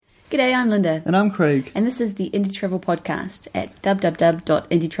G'day, I'm Linda. And I'm Craig. And this is the Indie Travel Podcast at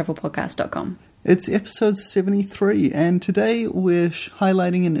www.indietravelpodcast.com. It's episode 73, and today we're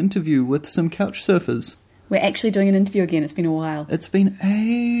highlighting an interview with some couchsurfers. We're actually doing an interview again. It's been a while. It's been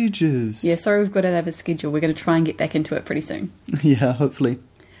ages. Yeah, sorry we've got it out of a schedule. We're going to try and get back into it pretty soon. Yeah, hopefully.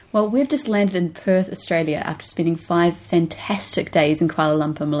 Well, we've just landed in Perth, Australia after spending 5 fantastic days in Kuala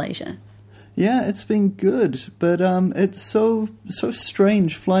Lumpur, Malaysia. Yeah, it's been good, but it's so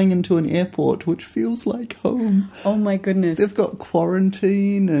strange flying into an airport which feels like home. Oh my goodness. They've got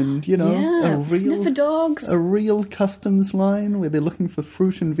quarantine and, sniffer dogs. A real customs line where they're looking for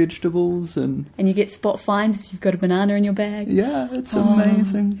fruit and vegetables. And you get spot fines if you've got a banana in your bag. Yeah, it's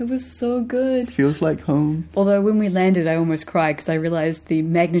amazing. It was so good. Feels like home. Although when we landed, I almost cried because I realised the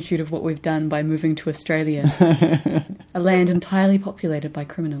magnitude of what we've done by moving to Australia. A land entirely populated by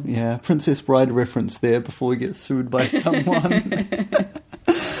criminals. Yeah, Princess Bride reference there before we get sued by someone.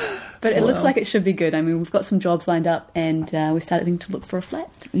 But it looks like it should be good. I mean, we've got some jobs lined up and we're starting to look for a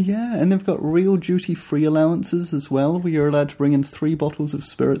flat. Yeah, and they've got real duty-free allowances as well, where you're allowed to bring in 3 bottles of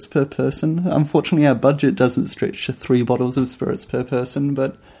spirits per person. Unfortunately, our budget doesn't stretch to 3 bottles of spirits per person,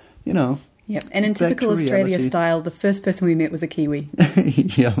 but, Yep, and in typical Australia style, the first person we met was a Kiwi.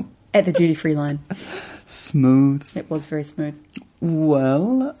 Yeah. At the duty-free line. Smooth. It was very smooth.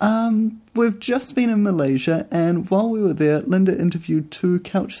 Well, we've just been in Malaysia, and while we were there, Linda interviewed 2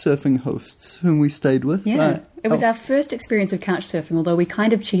 couchsurfing hosts whom we stayed with. Yeah, it was our first experience of couchsurfing, although we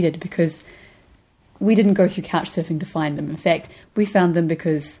kind of cheated because we didn't go through couchsurfing to find them. In fact, we found them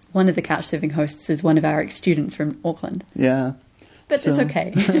because one of the couchsurfing hosts is one of our ex-students from Auckland. Yeah. But it's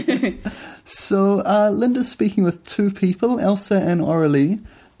okay. So, Linda's speaking with 2 people, Elsa and Aurélie.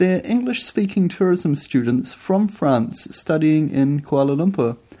 They're English-speaking tourism students from France studying in Kuala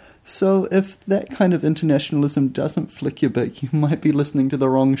Lumpur. So if that kind of internationalism doesn't flick your bit, you might be listening to the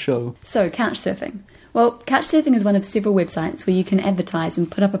wrong show. So, couchsurfing. Well, couchsurfing is one of several websites where you can advertise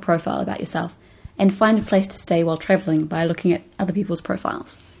and put up a profile about yourself and find a place to stay while travelling by looking at other people's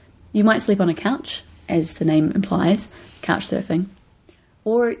profiles. You might sleep on a couch, as the name implies, couchsurfing.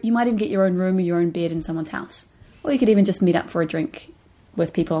 Or you might even get your own room or your own bed in someone's house. Or you could even just meet up for a drink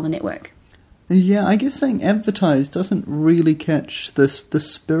with people on the network. Yeah, I guess saying advertise doesn't really catch the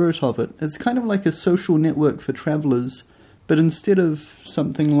spirit of it. It's kind of like a social network for travellers, but instead of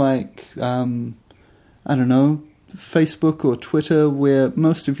something like, Facebook or Twitter, where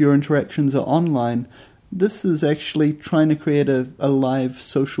most of your interactions are online, this is actually trying to create a live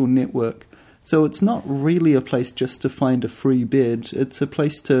social network. So it's not really a place just to find a free bed. It's a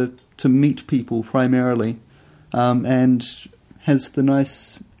place to meet people primarily, and has the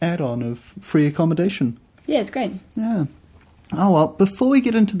nice add-on of free accommodation. Yeah, it's great. Yeah. Oh, well, before we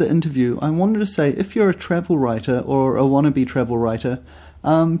get into the interview, I wanted to say, if you're a travel writer or a wannabe travel writer,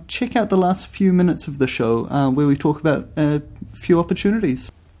 check out the last few minutes of the show where we talk about a few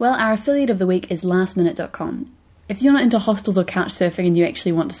opportunities. Well, our affiliate of the week is lastminute.com. If you're not into hostels or couchsurfing and you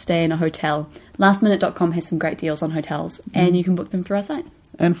actually want to stay in a hotel, lastminute.com has some great deals on hotels, and you can book them through our site.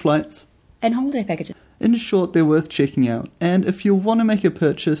 And flights. And holiday packages. In short, they're worth checking out. And if you want to make a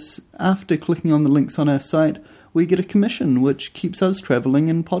purchase after clicking on the links on our site, we get a commission, which keeps us travelling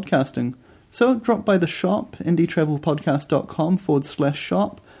and podcasting. So drop by the shop,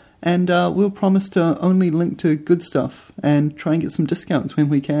 indietravelpodcast.com/shop, and we'll promise to only link to good stuff and try and get some discounts when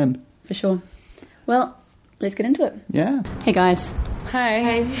we can. For sure. Well, let's get into it. Yeah. Hey guys.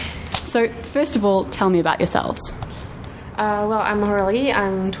 Hi. So, first of all, tell me about yourselves. I'm Aurélie.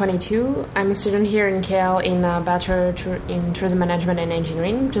 I'm 22. I'm a student here in KL in a Bachelor in Tourism Management and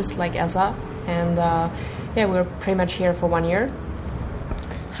Engineering, just like Elsa. And we're pretty much here for 1 year.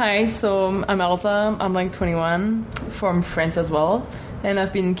 Hi, so I'm Elsa. I'm like 21, from France as well. And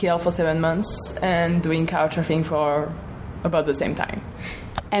I've been in KL for 7 months and doing couchsurfing for about the same time.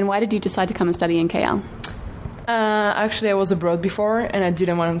 And why did you decide to come and study in KL? Actually, I was abroad before and I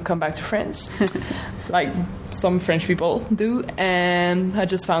didn't want to come back to France, like some French people do. And I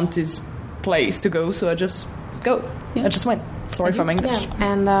just found this place to go, so I just go. Yeah. I just went. Sorry for my English.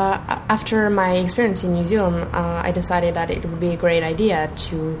 Yeah. And after my experience in New Zealand, I decided that it would be a great idea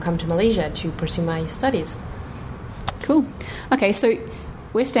to come to Malaysia to pursue my studies. Cool. Okay, so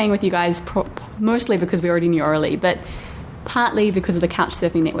we're staying with you guys mostly because we already knew Aurélie, but partly because of the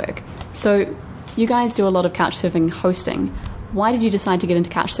couchsurfing network. So you guys do a lot of couchsurfing hosting. Why did you decide to get into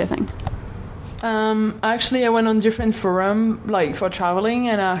couchsurfing? Actually, I went on different forum like for traveling,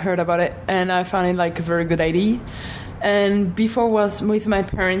 and I heard about it, and I found it like a very good idea. And before was with my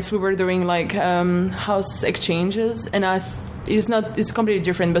parents, we were doing like house exchanges, and it's completely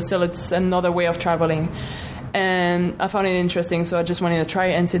different, but still it's another way of traveling. And I found it interesting, so I just wanted to try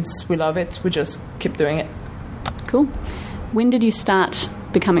it, and since we love it, we just keep doing it. Cool. When did you start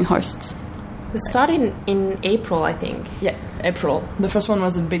becoming hosts? We started in April, I think. Yeah, April. The first one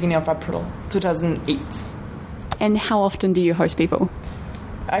was at the beginning of April 2008. And how often do you host people?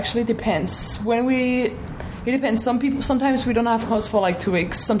 Actually, it depends. It depends. Sometimes we don't have hosts for like 2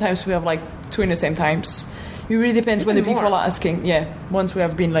 weeks. Sometimes we have like 2 in the same times. It really depends when the people are asking. Yeah,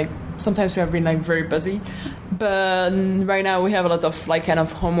 sometimes we have been like very busy. But right now we have a lot of like kind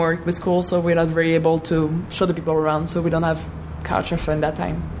of homework with school, so we're not very able to show the people around, so we don't have couchsurfer in that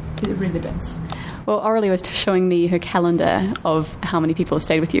time. It really depends. Well, Aurélie was showing me her calendar of how many people have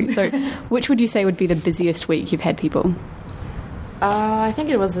stayed with you. So which would you say would be the busiest week you've had people? I think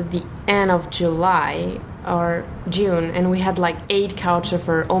it was at the end of July or June, and we had like 8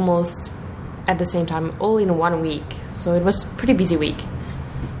 couchsurfer almost at the same time, all in 1 week. So it was a pretty busy week.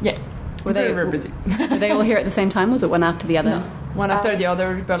 Yeah, Were they very busy. Were they all here at the same time? Was it one after the other? No, one after the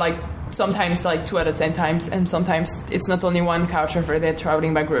other, but like sometimes like 2 at the same times, and sometimes it's not only one couchsurfer, they're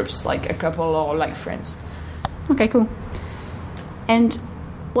traveling by groups, like a couple or like friends. Okay, cool. And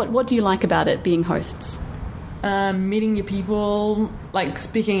what do you like about it, being hosts? Meeting new people, like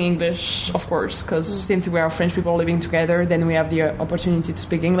speaking English, of course, because since we are French people living together, then we have the opportunity to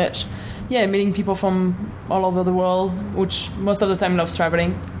speak English. Yeah, meeting people from all over the world, which most of the time loves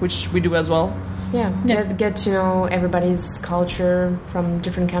traveling, which we do as well. Yeah. Get to know everybody's culture from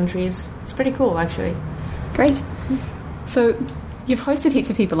different countries. It's pretty cool, actually. Great. So you've hosted heaps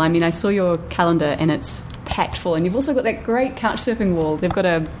of people. I mean, I saw your calendar and it's packed full, and you've also got that great couchsurfing wall. They've got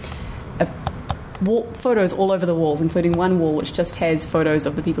a wall, photos all over the walls, including one wall which just has photos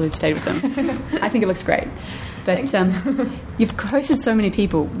of the people who've stayed with them. I think it looks great. But you've hosted so many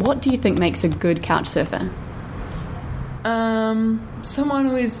people. What do you think makes a good couchsurfer? Someone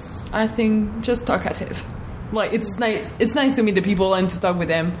who is, I think, just talkative. Like it's nice to meet the people and to talk with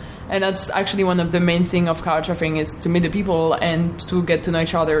them, and that's actually one of the main thing of couchsurfing, is to meet the people and to get to know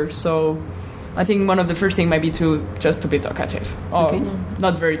each other. So I think one of the first thing might be to be talkative, or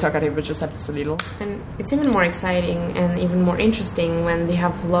not very talkative, but just a little. And it's even more exciting and even more interesting when they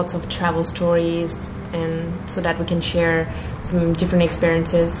have lots of travel stories, and so that we can share some different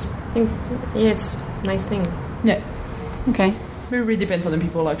experiences. I think it's a nice thing. Yeah. Okay. It really depends on the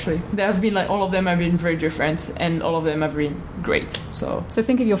people, actually. There have been all of them have been very different, and all of them have been great. So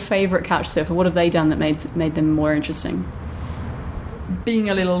think of your favorite couchsurfer. What have they done that made them more interesting? Being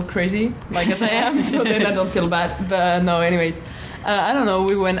a little crazy, like as I am, so then I don't feel bad. But no, anyways, I don't know.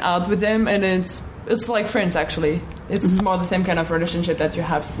 We went out with them, and it's like friends, actually. It's more the same kind of relationship that you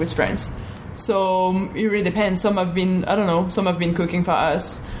have with friends. So it really depends. Some have been cooking for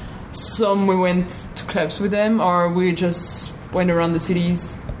us. Some we went to clubs with them, or we just went around the city.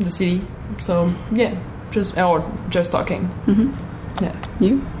 So yeah, just talking. Mm-hmm. Yeah.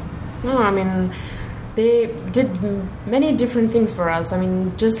 You? No, I mean, they did many different things for us. I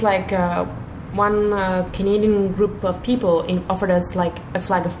mean, just like one Canadian group of people offered us like a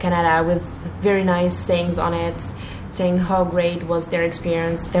flag of Canada with very nice sayings on it, saying how great was their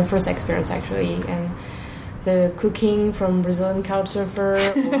experience, their first experience actually, and the cooking from Brazilian couchsurfer.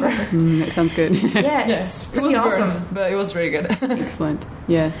 That sounds good. Yeah, it's pretty awesome. Burnt, but it was really good. Excellent.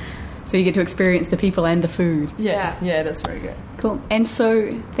 Yeah. So you get to experience the people and the food. Yeah, that's very good. Cool. And so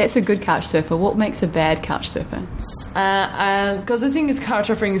that's a good couchsurfer. What makes a bad couchsurfer? Because the thing is,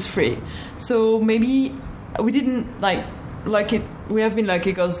 couchsurfing is free. So maybe we didn't like it. We have been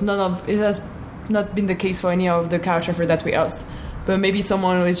lucky because it has not been the case for any of the couchsurfer that we asked. But maybe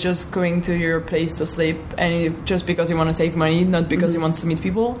someone who is just going to your place to sleep, and just because he wants to save money, not because he wants to meet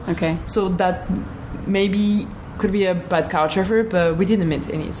people. Okay. So that maybe could be a bad couchsurfer, but we didn't meet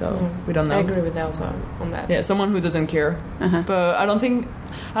any, so we don't know. I agree with Elsa on that. Yeah, someone who doesn't care. But I don't think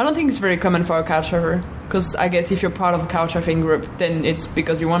it's very common for a couchsurfer, because I guess if you're part of a couchsurfing group, then it's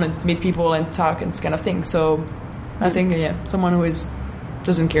because you want to meet people and talk and this kind of thing. So I think someone who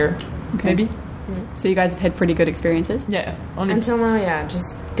doesn't care, maybe. So you guys have had pretty good experiences? Yeah. Until now,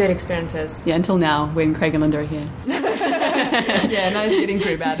 just good experiences. Yeah, until now, when Craig and Linda are here. Yeah, now it's getting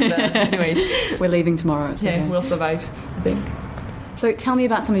pretty bad, but anyways. We're leaving tomorrow. So we'll survive, I think. So tell me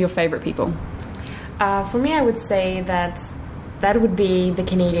about some of your favourite people. For me, I would say that would be the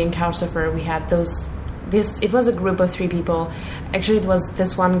Canadian couchsurfer. We had it was a group of 3 people. Actually, it was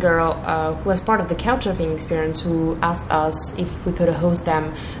this one girl who was part of the couchsurfing experience who asked us if we could host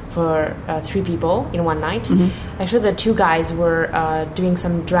them for 3 people in one night. Actually, the 2 guys were doing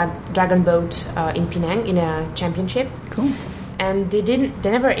some dragon boat in Penang in a championship. Cool. And they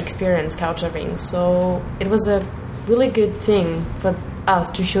never experienced couchsurfing, so it was a really good thing for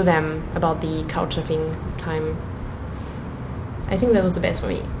us to show them about the couchsurfing time. I think that was the best for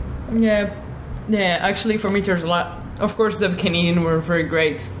me. Yeah. Actually, for me, there's a lot. Of course, the Canadian were very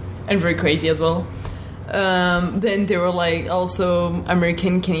great and very crazy as well. Then there were like also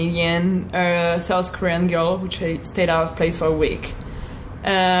American, Canadian, South Korean girl, which I stayed out of place for a week.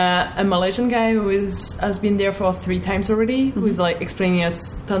 A Malaysian guy who has been there for 3 times already, who is like explaining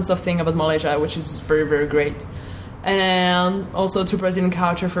us tons of things about Malaysia, which is very, very great. And also 2 Brazilian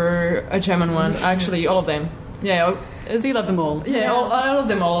couchsurfers, a German one, actually all of them. Yeah, So you love them all. Yeah, I love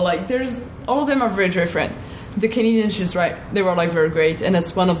them all. Like, all of them are very different. The Canadians, she's right, they were like very great, and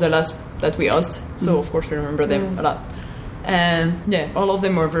that's one of the last that we asked. So of course we remember them a lot. And yeah, all of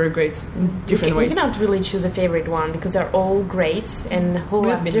them were very great in different ways. We cannot really choose a favorite one because they're all great and all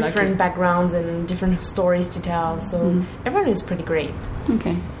have different backgrounds and different stories to tell. So everyone is pretty great.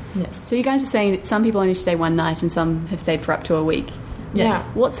 Okay. Yes. So you guys are saying that some people only stay one night and some have stayed for up to a week. Yeah.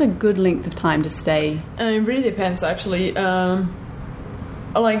 What's a good length of time to stay? It really depends, actually.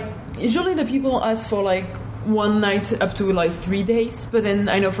 Like, usually the people ask for like 1 night up to like 3 days, but then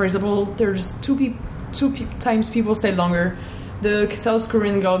I know, for example, there's two times people stayed longer. The South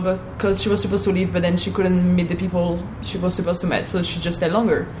Korean girl, because she was supposed to leave, but then she couldn't meet the people she was supposed to meet, so she just stayed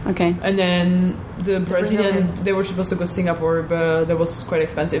longer. Okay. And then the Brazilian, they were supposed to go to Singapore, but that was quite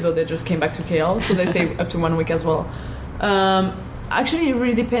expensive, so they just came back to KL, so they stayed up to 1 week as well. Actually, it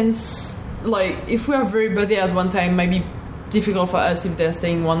really depends. Like, if we are very busy at one time, it might be difficult for us if they're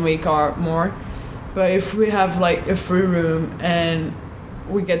staying 1 week or more. But if we have like a free room and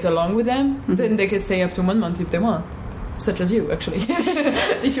we get along with them, then they can stay up to 1 month if they want. Such as you, actually.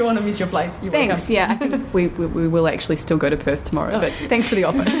 If you want to miss your flight, you're welcome. Thanks, yeah. I think we will actually still go to Perth tomorrow, but thanks for the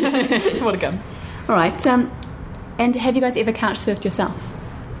offer. You're welcome. All right. And have you guys ever couch surfed yourself?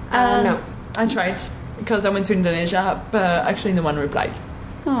 No. I tried, because I went to Indonesia, but actually no one replied.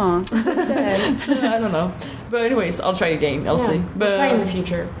 Oh, sad. So, I don't know. But anyways, I'll try again. I'll see. But We'll try in the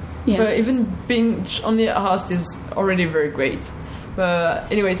future. Yeah. But even being only a host is already very great.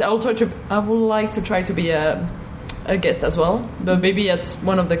 But anyways, I would like to try to be a guest as well, but maybe at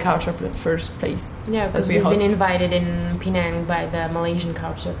one of the couchsurfers place. Yeah, because we've been invited in Penang by the Malaysian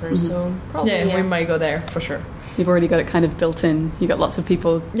couchsurfers, so probably we might go there for sure. You've already got it kind of built in. You've got lots of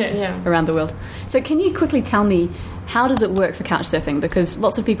people around the world. So can you quickly tell me, how does it work for couchsurfing? Because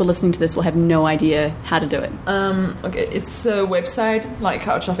lots of people listening to this will have no idea how to do it. Okay, it's a website like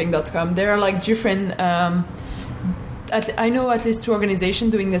couchsurfing.com. There are like different... I know at least 2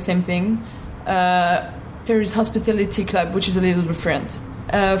 organizations doing the same thing. There is Hospitality Club, which is a little different.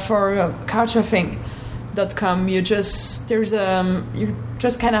 For couchsurfing.com, you just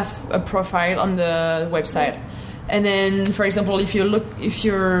kind of a profile on the website, and then, for example, if you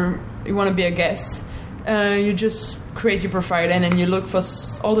want to be a guest, you just create your profile, and then you look for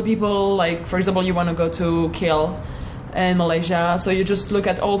all the people. Like, for example, you want to go to KL and Malaysia, so you just look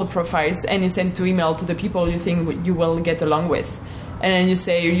at all the profiles and you send 2 email to the people you think you will get along with. And then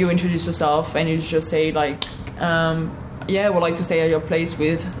you introduce yourself, and you just say like, I would like to stay at your place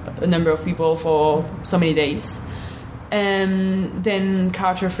with a number of people for so many days. And then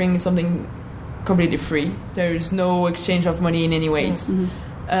couchsurfing is something completely free. There is no exchange of money in any ways.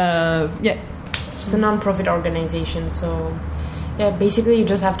 It's a non-profit organization, so basically you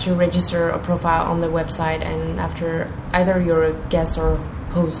just have to register a profile on the website, and after either you're a guest or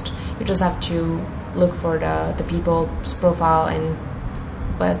host, you just have to look for the people's profile and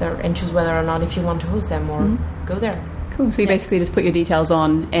choose whether or not if you want to host them or go there. Cool. So you basically just put your details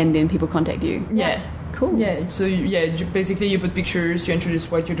on, and then people contact you. Yeah. Cool. Yeah. So basically you put pictures, you introduce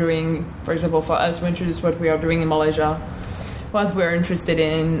what you're doing. For example, for us, we introduce what we are doing in Malaysia, what we're interested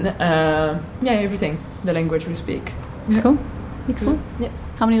in. Everything. The language we speak. Cool. Excellent. Yeah.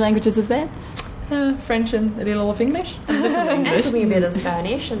 How many languages is there? French and a little of English. And maybe a bit of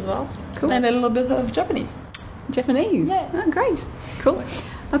Spanish as well. Cool. And a little bit of Japanese. Japanese? Yeah. Oh, great. Cool.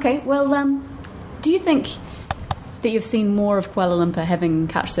 Okay, well, do you think that you've seen more of Kuala Lumpur having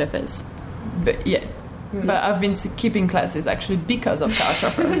couchsurfers? But but I've been keeping classes actually because of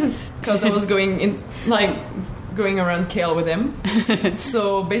couchsurfer, because I was going around KL with them.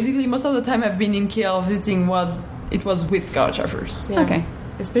 So basically most of the time I've been in KL visiting it was with couchsurfers. Yeah. Okay.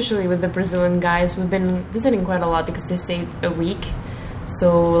 Especially with the Brazilian guys, we've been visiting quite a lot because they stay a week.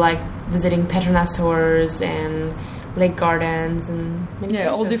 So like visiting Petronas Towers and Lake Gardens and many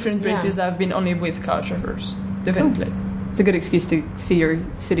places. All different places that I've been only with couchsurfers. Definitely. Cool. It's a good excuse to see your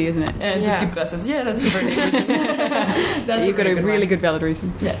city, isn't it? And to skip classes. Yeah, that's a very good reason. You've got a really good valid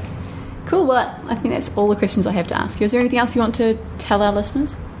reason. Yeah. Cool. Well, I think that's all the questions I have to ask you. Is there anything else you want to tell our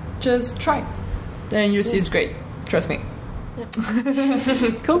listeners? Just try. And you'll see it's great. Trust me. Yeah.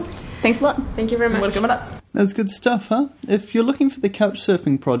 Cool. Thanks a lot. Thank you very much. Welcome a lot. That's good stuff, huh? If you're looking for the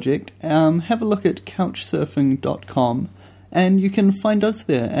couchsurfing project, have a look at couchsurfing.com, and you can find us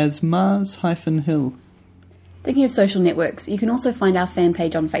there as Mars-Hill. Thinking of social networks, you can also find our fan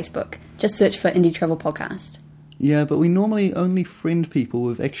page on Facebook. Just search for Indie Travel Podcast. Yeah, but we normally only friend people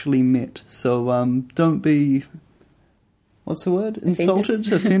we've actually met, so don't be... What's the word?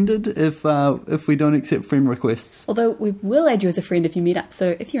 Insulted? Offended? If we don't accept friend requests. Although we will add you as a friend if you meet up,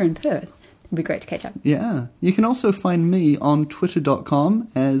 so if you're in Perth, it'd be great to catch up. Yeah. You can also find me on twitter.com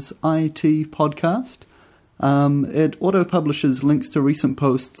as IT Podcast. It auto-publishes links to recent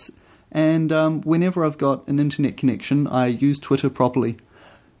posts, and whenever I've got an internet connection, I use Twitter properly.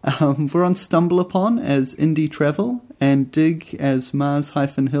 We're on StumbleUpon as Indie Travel, and Dig as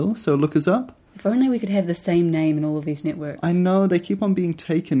Mars-Hill, so look us up. If only we could have the same name in all of these networks. I know, they keep on being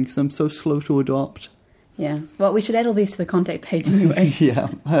taken because I'm so slow to adopt. Yeah, well, we should add all these to the contact page anyway. Yeah,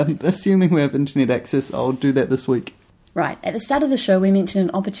 assuming we have internet access, I'll do that this week. Right, at the start of the show we mentioned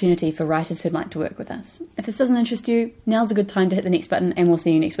an opportunity for writers who'd like to work with us. If this doesn't interest you, now's a good time to hit the next button and we'll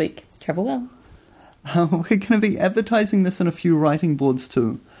see you next week. Travel well. We're going to be advertising this on a few writing boards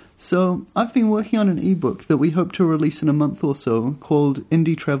too. So, I've been working on an ebook that we hope to release in a month or so called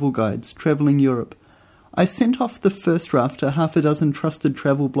Indie Travel Guides, Travelling Europe. I sent off the first draft to half a dozen trusted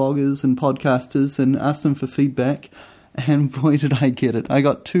travel bloggers and podcasters and asked them for feedback, and boy did I get it. I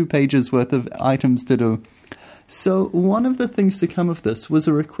got 2 pages worth of items to do. So, one of the things to come of this was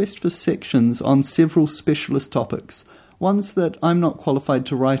a request for sections on several specialist topics, ones that I'm not qualified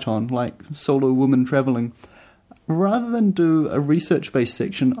to write on, like solo woman travelling. Rather than do a research-based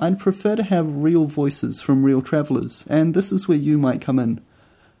section, I'd prefer to have real voices from real travellers, and this is where you might come in.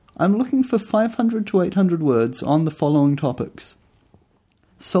 I'm looking for 500 to 800 words on the following topics: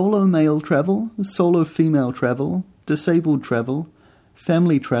 solo male travel, solo female travel, disabled travel,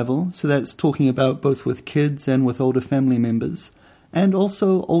 family travel, so that's talking about both with kids and with older family members, and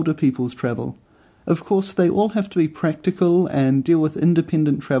also older people's travel. Of course, they all have to be practical and deal with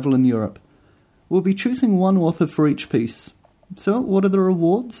independent travel in Europe. We'll be choosing one author for each piece. So, what are the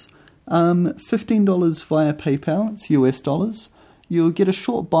rewards? $15 via PayPal, it's US dollars. You'll get a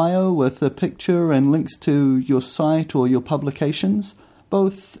short bio with a picture and links to your site or your publications,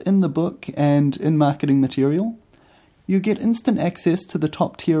 both in the book and in marketing material. You get instant access to the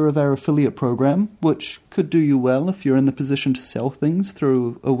top tier of our affiliate program, which could do you well if you're in the position to sell things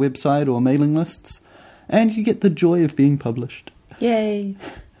through a website or mailing lists. And you get the joy of being published. Yay!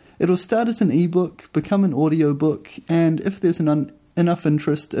 It'll start as an ebook, become an audiobook, and if there's enough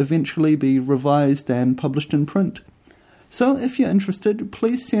interest, eventually be revised and published in print. So if you're interested,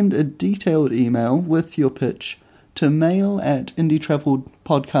 please send a detailed email with your pitch to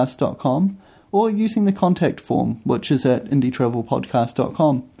mail@indietravelpodcast.com or using the contact form, which is at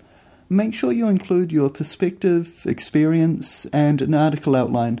indietravelpodcast.com. Make sure you include your perspective, experience, and an article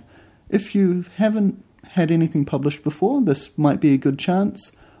outline. If you haven't had anything published before, this might be a good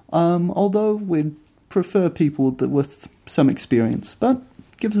chance. Although we'd prefer people with some experience, but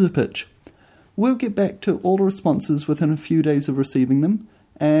give us a pitch. We'll get back to all responses within a few days of receiving them,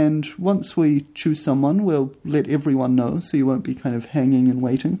 and once we choose someone, we'll let everyone know, so you won't be kind of hanging and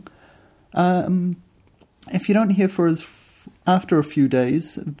waiting. If you don't hear from us after a few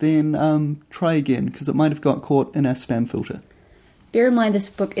days, then try again, because it might have got caught in our spam filter. Bear in mind this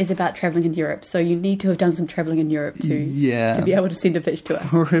book is about travelling in Europe, so you need to have done some travelling in Europe to be able to send a pitch to us.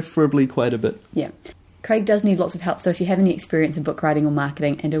 Preferably quite a bit. Yeah. Craig does need lots of help, so if you have any experience in book writing or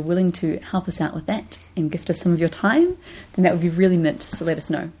marketing and are willing to help us out with that and gift us some of your time, then that would be really mint, so let us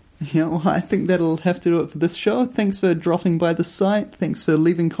know. Yeah, well, I think that'll have to do it for this show. Thanks for dropping by the site, thanks for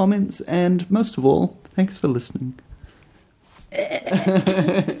leaving comments, and most of all, thanks for listening.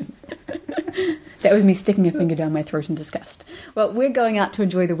 That was me sticking a finger down my throat in disgust. Well, we're going out to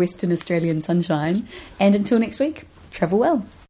enjoy the Western Australian sunshine, and until next week, travel well.